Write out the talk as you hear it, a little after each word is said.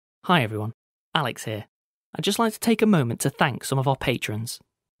Hi everyone, Alex here. I'd just like to take a moment to thank some of our patrons.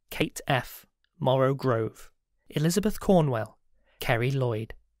 Kate F, Morrow Grove, Elizabeth Cornwell, Kerry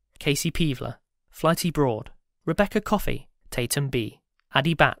Lloyd, Casey Peevler, Flighty Broad, Rebecca Coffey, Tatum B,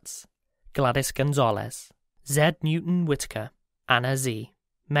 Addie Batts, Gladys Gonzalez, Zed Newton Whitaker, Anna Z,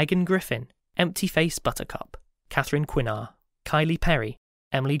 Megan Griffin, Empty Face Buttercup, Catherine Quinnar, Kylie Perry,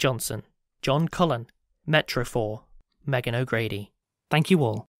 Emily Johnson, John Cullen, Metro 4, Megan O'Grady. Thank you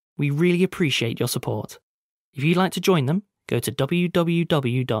all. We really appreciate your support. If you'd like to join them, go to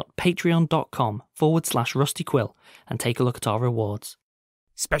www.patreon.com/rustyquill and take a look at our rewards.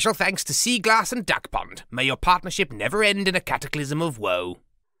 Special thanks to Sea Glass and Duck Pond. May your partnership never end in a cataclysm of woe.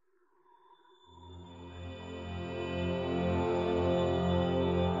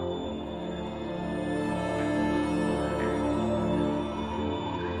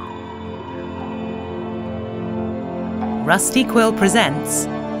 Rusty Quill presents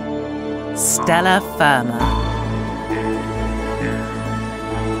Stella Firma.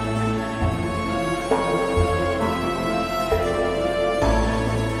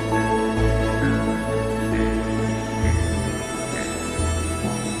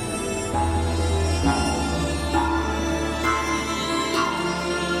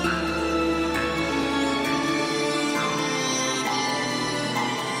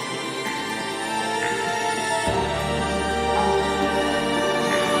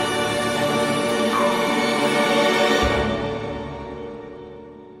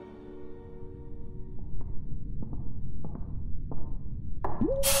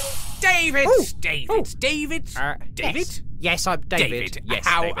 David? David? Yes, I'm David. David, yes,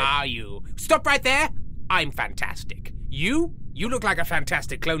 how David. are you? Stop right there. I'm fantastic. You look like a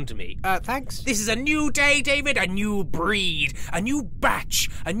fantastic clone to me. Thanks. This is a new day, David, a new breed, a new batch,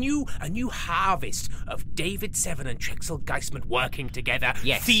 a new harvest of David Seven and Trexel Geistman working together,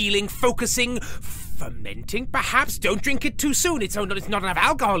 Yes. feeling, focusing, fermenting, perhaps. Don't drink it too soon. It's not enough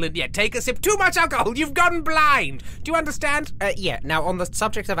alcohol in it yet. Take a sip. Too much alcohol. You've gone blind. Do you understand? Yeah, now on the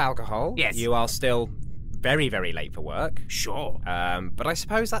subject of alcohol, Yes. you are still very, very late for work. Sure. But I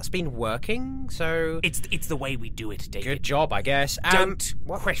suppose that's been working, so... It's the way we do it, David. Good job, I guess. Don't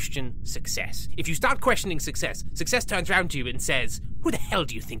what? question success. If you start questioning success, success turns around to you and says, who the hell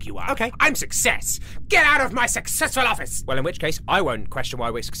do you think you are? Okay. I'm success. Get out of my successful office. Well, in which case, I won't question why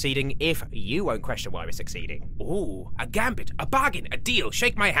we're succeeding if you won't question why we're succeeding. Ooh, a gambit, a bargain, a deal.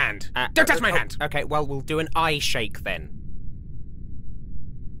 Shake my hand. Don't touch my hand. Okay, well, we'll do an eye shake then.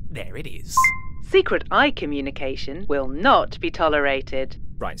 There it is. Secret eye communication will not be tolerated.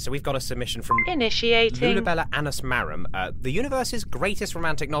 Right, so we've got a submission from... Initiating. Loulabella Anas-Marum, the universe's greatest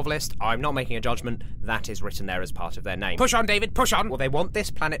romantic novelist. I'm not making a judgment. That is written there as part of their name. Push on, David, push on. Well, they want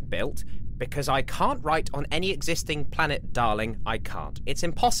this planet built because I can't write on any existing planet, darling. I can't. It's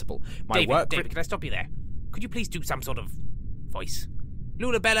impossible. David, can I stop you there? Could you please do some sort of voice?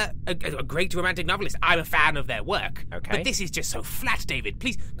 Loulabella, a great romantic novelist. I'm a fan of their work. Okay. But this is just so flat, David.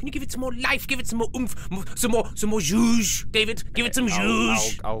 Please, can you give it some more life? Give it some more oomph, some more zhuzh, David. Give it some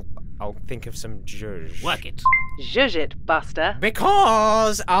zhuzh. I'll think of some zhuzh. Work it. Zhuzh it, Buster.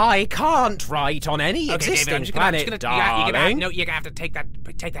 Because I can't write on any existing David, planet, darling. you're gonna have to take that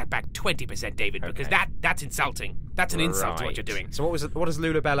back 20%, David, because that's insulting. That's an insult to what you're doing. So what does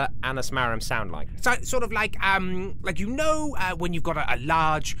Loulabella Anas-Marum sound like? So, sort of like when you've got a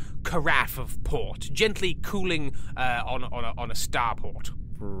large carafe of port, gently cooling on a starport.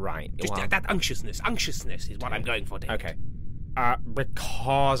 Right. Just that unctuousness is what I'm going for, David. Okay.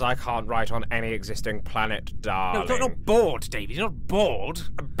 Because I can't write on any existing planet, darling. No, you're not bored, David. You're not bored.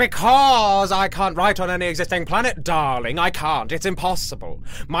 Because I can't write on any existing planet, darling. I can't. It's impossible.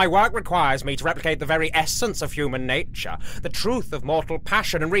 My work requires me to replicate the very essence of human nature, the truth of mortal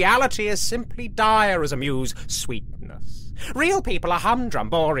passion, and reality is simply dire as a muse sweetness. Real people are humdrum,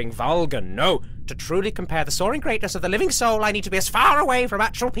 boring, vulgar. No, to truly compare the soaring greatness of the living soul, I need to be as far away from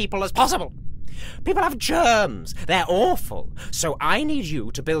actual people as possible. People have germs. They're awful. So I need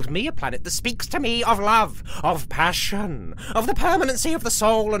you to build me a planet that speaks to me of love, of passion, of the permanency of the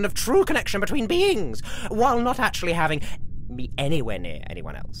soul and of true connection between beings, while not actually having me anywhere near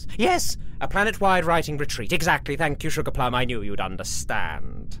anyone else. Yes, a planet-wide writing retreat. Exactly. Thank you, Sugar Plum. I knew you'd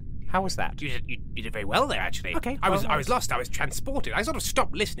understand. How was that? You did very well there, actually. Okay. I was lost. I was transported. I sort of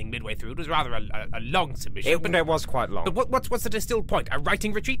stopped listening midway through. It was rather a long submission. It was quite long. But what's the distilled point? A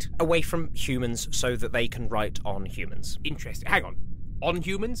writing retreat? Away from humans so that they can write on humans. Interesting. Hang on. on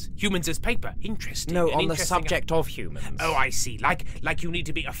humans? Humans as paper. Interesting. No, An on the interesting- subject of humans. Oh, I see. Like you need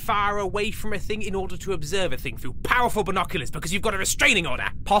to be far away from a thing in order to observe a thing through powerful binoculars because you've got a restraining order.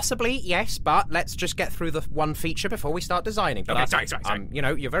 Possibly, yes, but let's just get through the one feature before we start designing. Okay, sorry.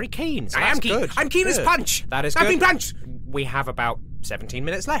 You're very keen, so I that's am keen. good. I'm keen as Good. punch. That is I've good. been punched. We have about 17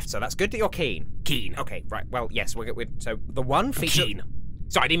 minutes left, so that's good that you're keen. Keen. Okay, right. Well, yes, so the one feature. Keen.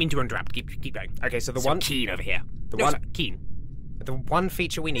 Sorry, I didn't mean to interrupt. Keep going. Okay, so the So one keen over here. the No, one- sorry, keen. the one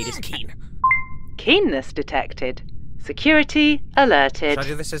feature we need is Keen. Keenness detected. Security alerted. Should I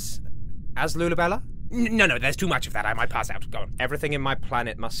do this as Loulabella? No, there's too much of that. I might pass out. Go on. Everything in my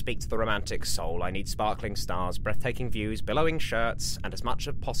planet must speak to the romantic soul. I need sparkling stars, breathtaking views, billowing shirts, and as much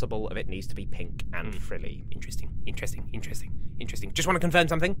as possible of it needs to be pink and frilly. Interesting. Just want to confirm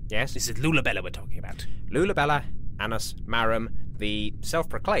something? Yes? This is Loulabella we're talking about. Loulabella, Anas-Marum, the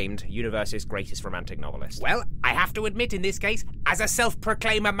self-proclaimed universe's greatest romantic novelist. Well, I have to admit in this case, as a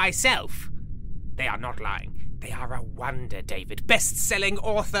self-proclaimer myself, they are not lying. They are a wonder, David. Best-selling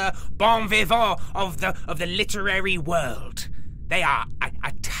author, bon vivant of the literary world. They are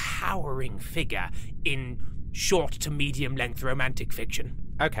a towering figure in short to medium-length romantic fiction.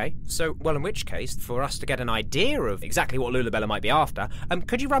 Okay, so, well, in which case, for us to get an idea of exactly what Loulabella might be after,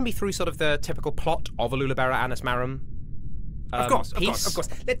 could you run me through sort of the typical plot of a Loulabella Anas-Marum? Of course.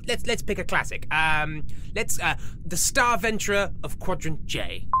 Let's pick a classic. The Star Venturer of Quadrant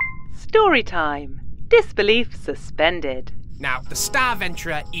J. Story time. Disbelief suspended. Now, the Star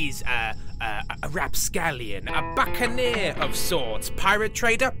Venturer is a rapscallion, a buccaneer of sorts, pirate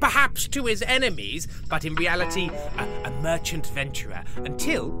trader, perhaps to his enemies, but in reality, a merchant venturer,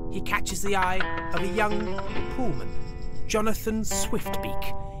 until he catches the eye of a young poolman, Jonathan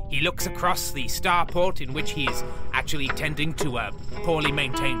Swiftbeak. He looks across the starport in which he is actually tending to a poorly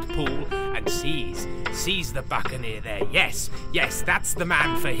maintained pool and sees the buccaneer there. Yes, that's the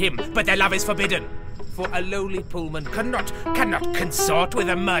man for him, but their love is forbidden. For a lowly pullman cannot consort with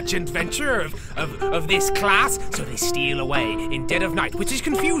a merchant venturer of this class, so they steal away in dead of night, which is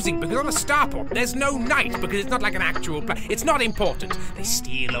confusing because on a starport there's no night because it's not like an actual it's not important. They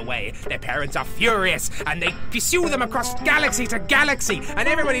steal away. Their parents are furious and they pursue them across galaxy to galaxy, and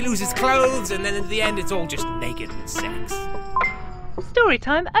everybody loses clothes, and then at the end it's all just naked and sex. Story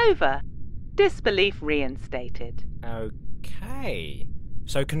time over. Disbelief reinstated. Okay.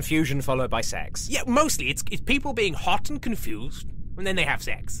 So confusion followed by sex. Yeah, mostly it's people being hot and confused, and then they have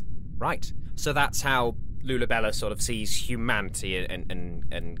sex. Right. So that's how Loulabella sort of sees humanity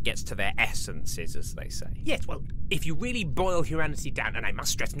and gets to their essences, as they say. Yes, well, if you really boil humanity down, and I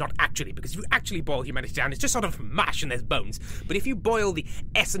must stress, not actually, because if you actually boil humanity down, it's just sort of mush and there's bones. But if you boil the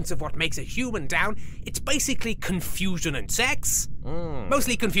essence of what makes a human down, it's basically confusion and sex.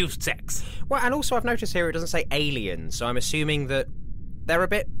 Mostly confused sex. Well, and also I've noticed here it doesn't say aliens, so I'm assuming that they're a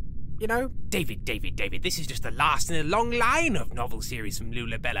bit, David, this is just the last in a long line of novel series from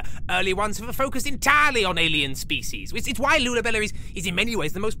Loulabella. Early ones have focused entirely on alien species. It's why Loulabella is in many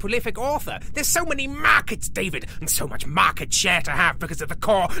ways the most prolific author. There's so many markets, David, and so much market share to have because at the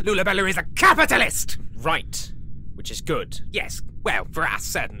core, Loulabella is a capitalist. Right. Which is good. Yes, well, for us,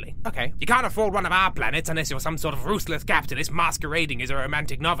 certainly. Okay. You can't afford one of our planets unless you're some sort of ruthless capitalist masquerading as a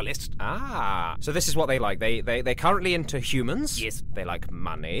romantic novelist. Ah. So this is what they like. They're currently into humans. Yes. They like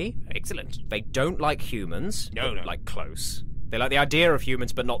money. Excellent. They don't like humans. No. Like close. They like the idea of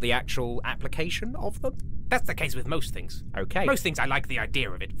humans, but not the actual application of them. That's the case with most things. Okay. Most things I like the idea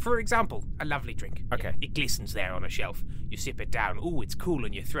of it. For example, a lovely drink. Okay. It glistens there on a shelf. You sip it down. Ooh, it's cool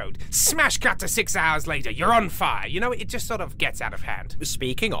in your throat. Smash cut to 6 hours later. You're on fire. It just sort of gets out of hand.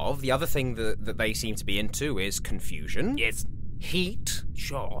 Speaking of, the other thing that they seem to be into is confusion. Yes. Heat.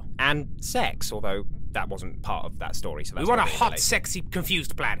 Sure. And sex, although that wasn't part of that story. So that's We want a not really hot, related. sexy,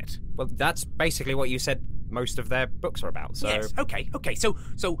 confused planet. Well, that's basically what you said most of their books are about. So Yes. Okay. So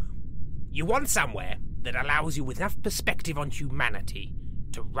you want somewhere that allows you with enough perspective on humanity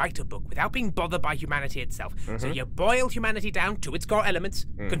to write a book without being bothered by humanity itself. So you boil humanity down to its core elements: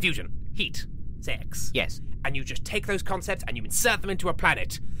 confusion, heat, sex. Yes. And you just take those concepts and you insert them into a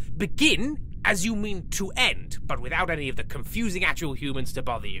planet. Begin as you mean to end, but without any of the confusing actual humans to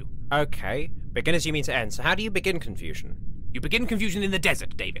bother you. Okay. Begin as you mean to end. So how do you begin confusion? You begin confusion in the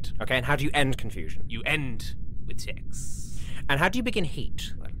desert, David. Okay, and how do you end confusion? You end with sex. And how do you begin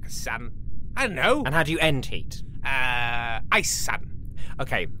heat? Like a sun. I don't know. And how do you end heat? Ice sun.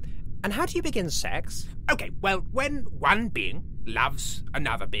 Okay. And how do you begin sex? Okay, well, when one being loves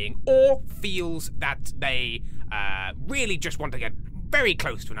another being or feels that they really just want to get very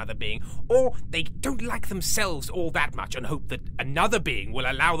close to another being, or they don't like themselves all that much and hope that another being will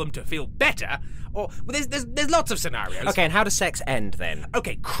allow them to feel better, or well, there's lots of scenarios. Okay, and how does sex end then?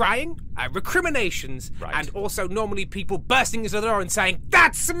 Okay, crying, recriminations, Right. and also normally people bursting into the door and saying,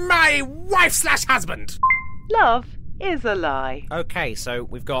 "That's my wife/husband!" Love is a lie. Okay, so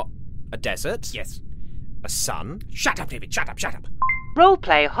we've got a desert, Yes. a sun. Shut up, David, shut up, shut up.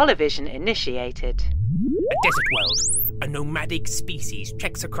 Roleplay holovision initiated. A desert world. A nomadic species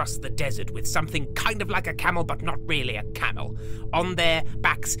treks across the desert with something kind of like a camel, but not really a camel. On their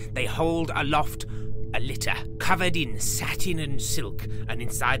backs, they hold aloft a litter covered in satin and silk, and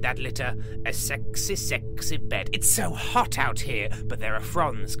inside that litter, a sexy, sexy bed. It's so hot out here, but there are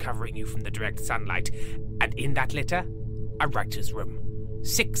fronds covering you from the direct sunlight. And in that litter, a writer's room.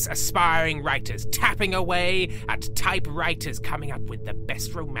 6 aspiring writers tapping away at typewriters, coming up with the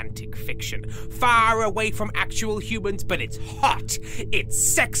best romantic fiction. Far away from actual humans, but it's hot.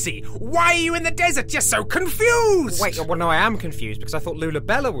 It's sexy. Why are you in the desert? You're so confused! Wait, well, no, I am confused because I thought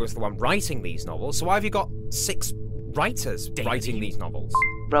Loulabella was the one writing these novels, so why have you got 6 writers writing these novels?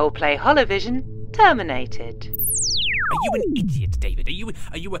 Roleplay holovision terminated. Are you an idiot, David?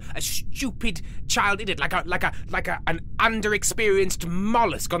 Are you a stupid child idiot, like an underexperienced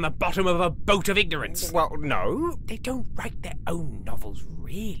mollusk on the bottom of a boat of ignorance? Well, no. They don't write their own novels,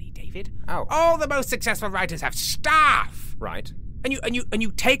 really, David. Oh. All the most successful writers have staff. Right. And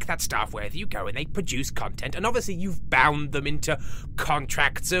you take that staff wherever you go, and they produce content, and obviously you've bound them into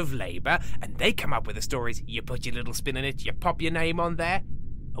contracts of labour, and they come up with the stories. You put your little spin in it, you pop your name on there,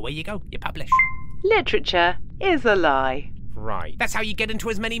 away you go, you publish. Literature is a lie. Right. That's how you get into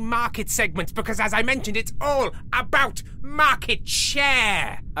as many market segments, because as I mentioned, it's all about market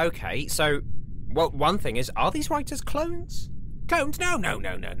share. Okay, so, well, one thing is, are these writers clones? Clones? No.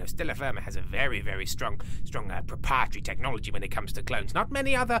 Still, Firma has a very, very strong proprietary technology when it comes to clones. Not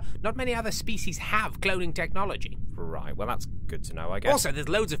many other species have cloning technology. Right, well, that's good to know, I guess. Also, there's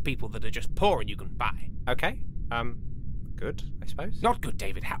loads of people that are just poor and you can buy. Okay, good, I suppose. Not good,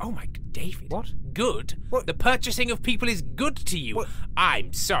 David. Oh my, David. What? Good? What? The purchasing of people is good to you. What?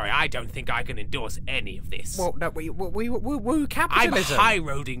 I'm sorry, I don't think I can endorse any of this. Well, no, woo I'm capitalism.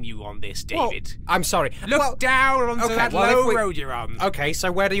 high-roading you on this, David. Well, I'm sorry. Look down onto okay, that well, low road you're on. Okay,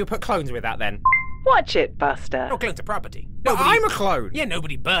 so where do you put clones with that then? Watch it, Buster. Your clones are property. Well, I'm a clone. Yeah,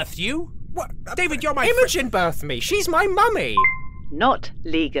 nobody birthed you. What? David, you're my Imogen birthed me. She's my mummy. Not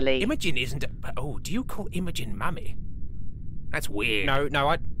legally. Imogen isn't. Oh, do you call Imogen mummy? That's weird. No,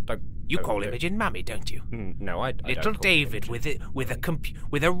 I don't. You don't call do- Imogen mummy, don't you? No, I don't Little call David Imogen.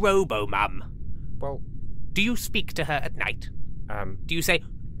 with a robo-mum. Well, Do you speak to her at night? Do you say,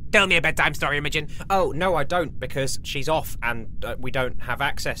 "Tell me a bedtime story, Imogen"? Oh, no, I don't, because she's off and we don't have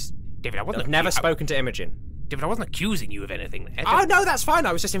access. David, I wasn't. I've never spoken to Imogen. David, I wasn't accusing you of anything there. Oh, no, that's fine.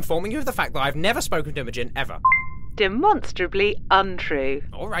 I was just informing you of the fact that I've never spoken to Imogen, ever. Demonstrably untrue.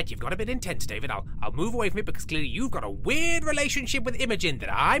 All right, you've got a bit intense, David. I'll move away from it because clearly you've got a weird relationship with Imogen that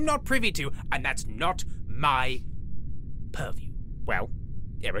I'm not privy to, and that's not my purview. Well,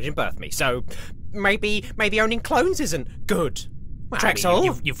 Imogen birthed me, so maybe owning clones isn't good. Well, Trexel? I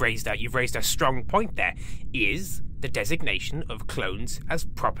mean, you've raised a strong point there. Is the designation of clones as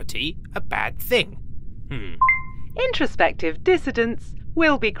property a bad thing? Introspective dissidents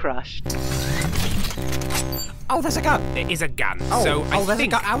will be crushed. Oh, there's a gun. There is a gun. Oh, so I there's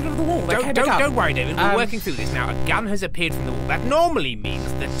think a gun out of the wall. There came a gun. Don't worry, David. We're working through this now. A gun has appeared from the wall. That normally means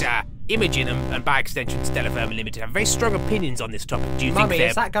that Imogen and by extension Stella Firma Ltd have very strong opinions on this topic. Do you Mummy, think they're...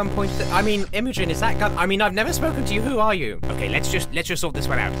 is that gun pointed at... I mean, Imogen, is that gun... I mean, I've never spoken to you. Who are you? Okay, let's just sort this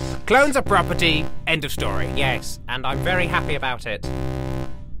one out. Clones are property. End of story. Yes, and I'm very happy about it.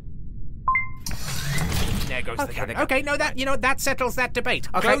 There goes Okay, the the gun. gun. Okay, no, that settles that debate.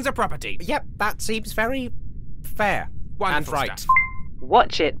 Okay. Clones are property. Yep, that seems very fair. Wonderful and right. stuff.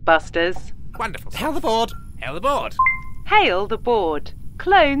 Watch it, Busters. Wonderful. Hail the board. Hail the board. Hail the board.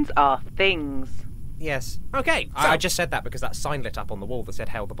 Clones are things. Yes. Okay, so... I just said that because that sign lit up on the wall that said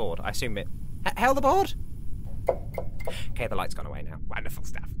hail the board. I assume it... Hail the board? Okay, the light's gone away now. Wonderful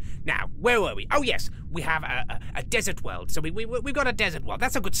stuff. Now, where were we? Oh, yes, we have a desert world. So we've got a desert world.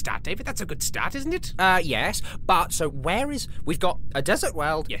 That's a good start, David. That's a good start, isn't it? Yes, but so where is... We've got a desert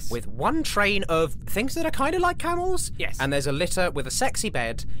world Yes. with one train of things that are kind of like camels. Yes. And there's a litter with a sexy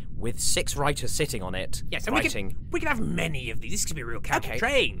bed with 6 writers sitting on it. Yes, and writing. we can have many of these. This could be a real cattle Okay.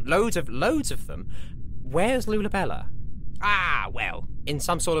 train. Loads of them. Where's Loulabella? Ah, well. In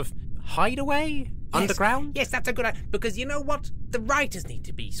some sort of hideaway? Underground? Yes, that's a good idea. Because you know what? The writers need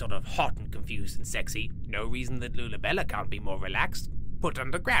to be sort of hot and confused and sexy. No reason that Loulabella can't be more relaxed. Put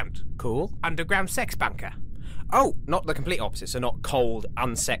underground. Cool. Underground sex bunker. Oh, not the complete opposite. So not cold,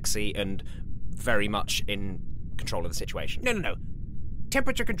 unsexy, and very much in control of the situation. No.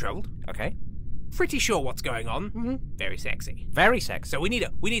 Temperature controlled. Okay. Pretty sure what's going on. Mm-hmm. Very sexy. Very sexy. So we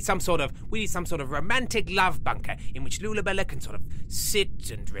need some sort of romantic love bunker in which Loulabella can sort of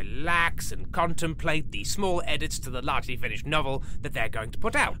sit and relax and contemplate the small edits to the largely finished novel that they're going to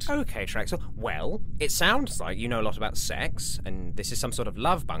put out. Okay, Trexel. Well, it sounds like you know a lot about sex, and this is some sort of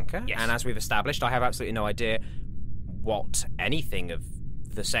love bunker. Yes. And as we've established, I have absolutely no idea what anything of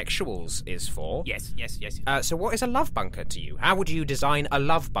the sexuals is for. Yes. So what is a love bunker to you? How would you design a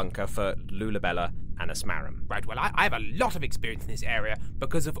love bunker for Loulabella Anas-Marum? Right, well, I have a lot of experience in this area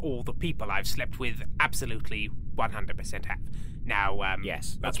because of all the people I've slept with absolutely 100% have. Now,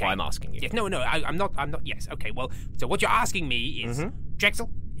 Yes, that's okay. why I'm asking you. Yes, no, I'm not, yes, okay, well, so what you're asking me is, Trexel,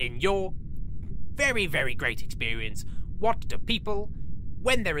 in your very, very great experience, what do people,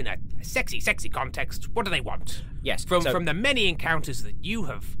 when they're in a sexy context, what do they want? Yes. From the many encounters that you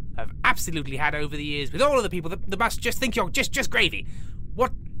have absolutely had over the years with all of the people that must just think you're just gravy,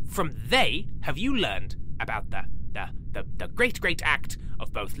 what from they have you learned about the great act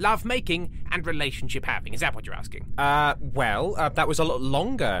of both love making and relationship having? Is that what you're asking? Well, that was a lot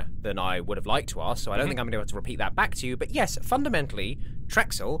longer than I would have liked to ask, so I don't think I'm going to be able to repeat that back to you. But yes, fundamentally,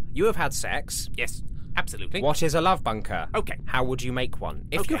 Trexel, you have had sex. Yes, absolutely. What is a love bunker? Okay. How would you make one?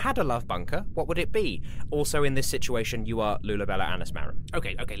 If you had a love bunker, what would it be? Also, in this situation, you are Loulabella Anas-Marum.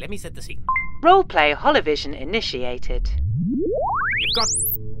 Okay, let me set the scene. Roleplay holovision initiated. You've got,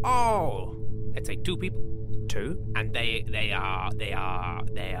 let's say 2 people. 2? And they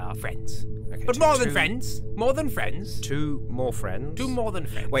are friends. Okay, But more than friends. More than friends. 2 more friends? 2 more than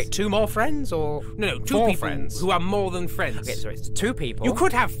friends. Wait, 2 more friends or No, 2 4 people friends? who are more than friends. Okay, so it's 2 people. You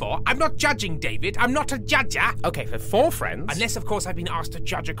could have 4. I'm not judging, David. I'm not a judger. Okay, for 4 friends. Unless, of course, I've been asked to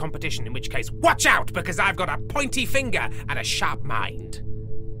judge a competition, in which case, watch out, because I've got a pointy finger and a sharp mind.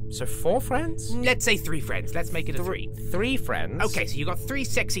 So 4 friends? Let's say 3 friends. Let's make it a 3. 3 friends? Okay, so you got 3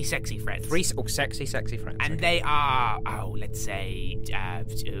 sexy friends. 3 sexy friends. And okay. they are, let's say,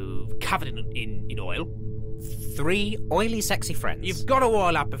 covered in oil. 3 oily, sexy friends. You've got to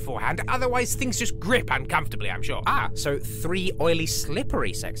oil up beforehand, otherwise things just grip uncomfortably, I'm sure. So 3 oily,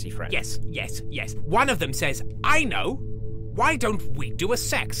 slippery, sexy friends. Yes. One of them says, I know. Why don't we do a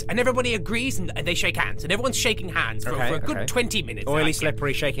sex? And everybody agrees and they shake hands. And everyone's shaking hands for a good 20 minutes. Oily,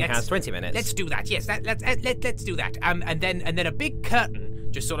 slippery, shaking hands, 20 minutes. Let's do that, yes. Let's do that. And then a big curtain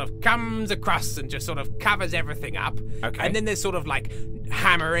just sort of comes across and just sort of covers everything up. Okay. And then there's sort of like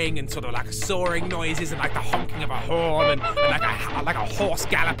hammering and sort of like sawing noises and like the honking of a horn and like a horse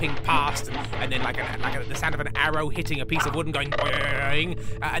galloping past and then like the sound of an arrow hitting a piece of wood and going boing.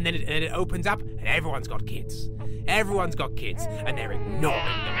 And then it opens up and everyone's got kids. Everyone's got kids, and they're ignoring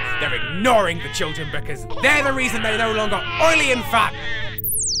them. They're ignoring the children because they're the reason they're no longer oily and fun.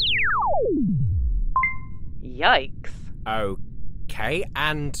 Yikes. Okay,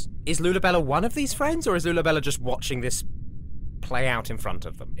 and is Loulabella one of these friends, or is Loulabella just watching this play out in front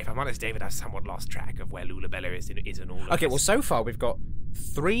of them? If I'm honest, David, I've somewhat lost track of where Loulabella is in all of this. Okay, well, so far we've got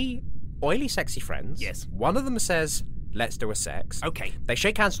 3 oily, sexy friends. Yes. One of them says, let's do a sex. Okay. They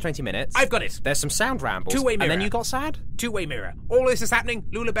shake hands for 20 minutes. I've got it. There's some sound rambles. 2-way mirror. And then you got sad? 2-way mirror. All this is happening.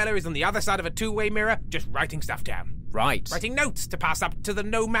 Loulabella is on the other side of a 2-way mirror, just writing stuff down. Right. Writing notes to pass up to the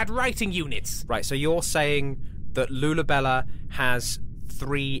nomad writing units. Right, so you're saying that Loulabella has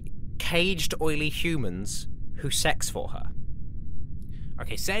 3 caged, oily humans who sex for her.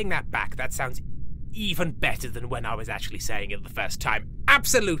 Okay, saying that back, that sounds even better than when I was actually saying it the first time.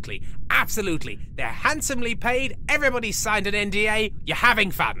 Absolutely. They're handsomely paid, everybody's signed an NDA, you're having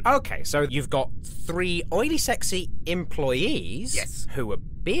fun. Okay, so you've got 3 oily, sexy employees Yes. who are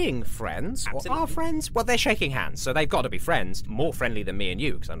being friends. Absolutely. Or are friends? Well, they're shaking hands, so they've got to be friends. More friendly than me and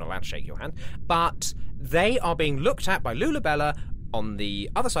you, because I'm not allowed to shake your hand. But they are being looked at by Loulabella on the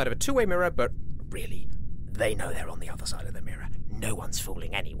other side of a 2-way mirror, but really, they know they're on the other side of the mirror. No one's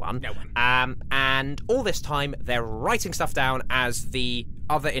fooling anyone. No one. And all this time, they're writing stuff down as the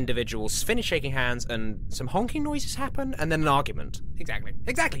other individuals finish shaking hands and some honking noises happen, and then an argument. Exactly.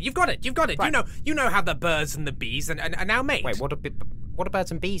 You've got it. Right. You know how the birds and the bees are now made. Wait, what do birds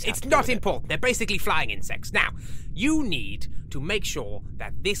and bees have It's to do not with it? important. They're basically flying insects. Now, you need to make sure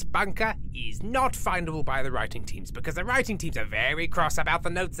that this bunker is not findable by the writing teams, because the writing teams are very cross about the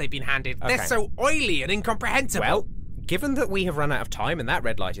notes they've been handed. Okay. They're so oily and incomprehensible. Well, given that we have run out of time and that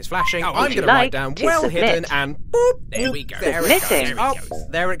red light is flashing, Oh, I'm would going you to write like down to well submit? hidden and boop. There we go. There Submitting. it goes.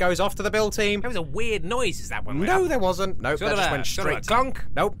 There it goes off to the build team. That was a weird noise, is that one? went No, up? there wasn't. Nope, Sort that of just a- went sort of a straight. clunk?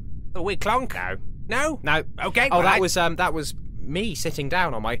 Nope. A weird clonk? No. No? No. Okay. Oh, well, that was me sitting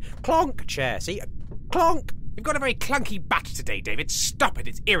down on my clonk chair. See, clonk. You've got a very clunky butt today, David. Stop it,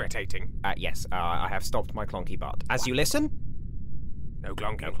 it's irritating. Yes, I have stopped my clonky butt. As you listen... No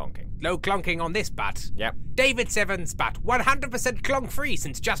clonking. No clonking. No clonking on this butt. Yep. David Seven's butt. 100% clonk-free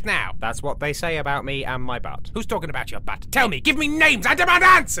since just now. That's what they say about me and my butt. Who's talking about your butt? Tell me. Give me names. I demand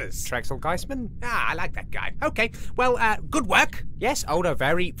answers. Trexel Geistman? I like that guy. Okay. Well, good work. Yes, no,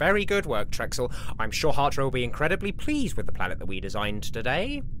 very, very good work, Trexel. I'm sure Hartra will be incredibly pleased with the planet that we designed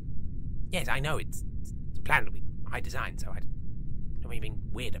today. Yes, I know. It's a planet I designed, so I don't want you being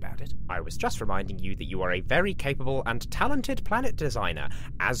weird about it. I was just reminding you that you are a very capable and talented planet designer,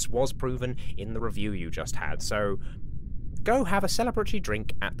 as was proven in the review you just had. So, go have a celebratory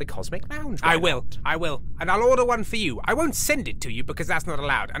drink at the Cosmic Lounge. I will. And I'll order one for you. I won't send it to you because that's not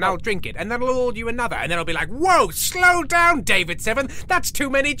allowed. And I'll drink it. And then I'll order you another. And then I'll be like, whoa, slow down, David Seven. That's too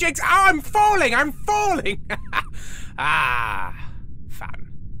many drinks. Oh, I'm falling. Fun.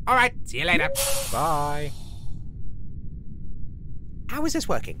 All right, see you later. Bye. How is this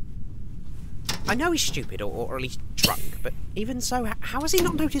working? I know he's stupid, or at least drunk, but even so, how has he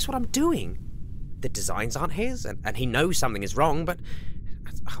not noticed what I'm doing? The designs aren't his, and he knows something is wrong, but...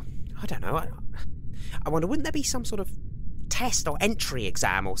 I don't know. I wonder, wouldn't there be some sort of test or entry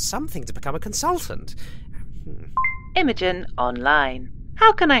exam or something to become a consultant? Imogen online.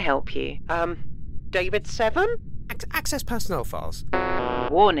 How can I help you? David Seven? Access personnel files.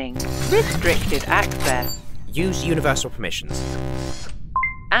 Warning. Restricted access. Use universal permissions.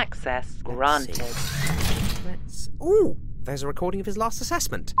 Access granted. Ooh, there's a recording of his last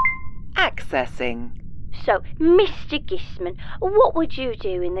assessment. Accessing. So, Mr. Geistman, what would you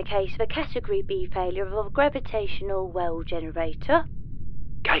do in the case of a Category B failure of a gravitational well generator?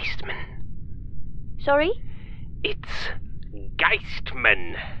 Geistman. Sorry? It's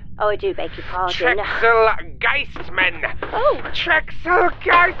Geistman. Oh, I do beg your pardon. Trexel Geistman. Oh. Trexel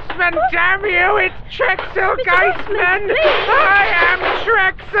Geistman, damn you, it's Trexel Mr. Geistman. Geistman, I am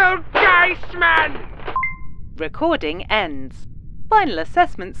Trexel Geistman. Recording ends. Final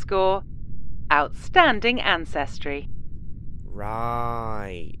assessment score. Outstanding ancestry.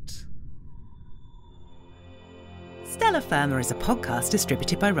 Right. Stellar Firma is a podcast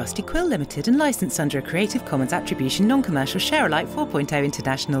distributed by Rusty Quill Limited and licensed under a Creative Commons Attribution Non-Commercial Share-alike 4.0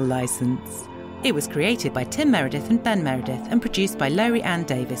 international license. It was created by Tim Meredith and Ben Meredith and produced by Laurie Ann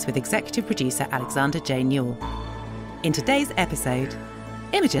Davis with executive producer Alexander J. Newell. In today's episode,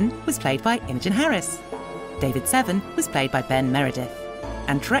 Imogen was played by Imogen Harris, David Seven was played by Ben Meredith,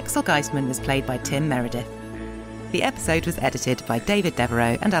 and Trexel Geistman was played by Tim Meredith. The episode was edited by David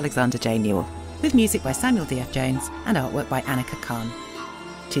Devereaux and Alexander J. Newell, with music by Samuel D.F. Jones and artwork by Annika Khan.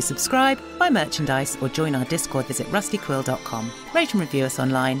 To subscribe, buy merchandise or join our Discord, visit rustyquill.com. Rate and review us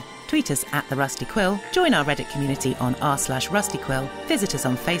online, tweet us at The Rusty Quill, join our Reddit community on r/rustyquill, visit us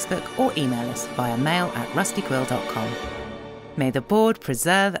on Facebook or email us via mail@rustyquill.com. May the board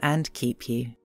preserve and keep you.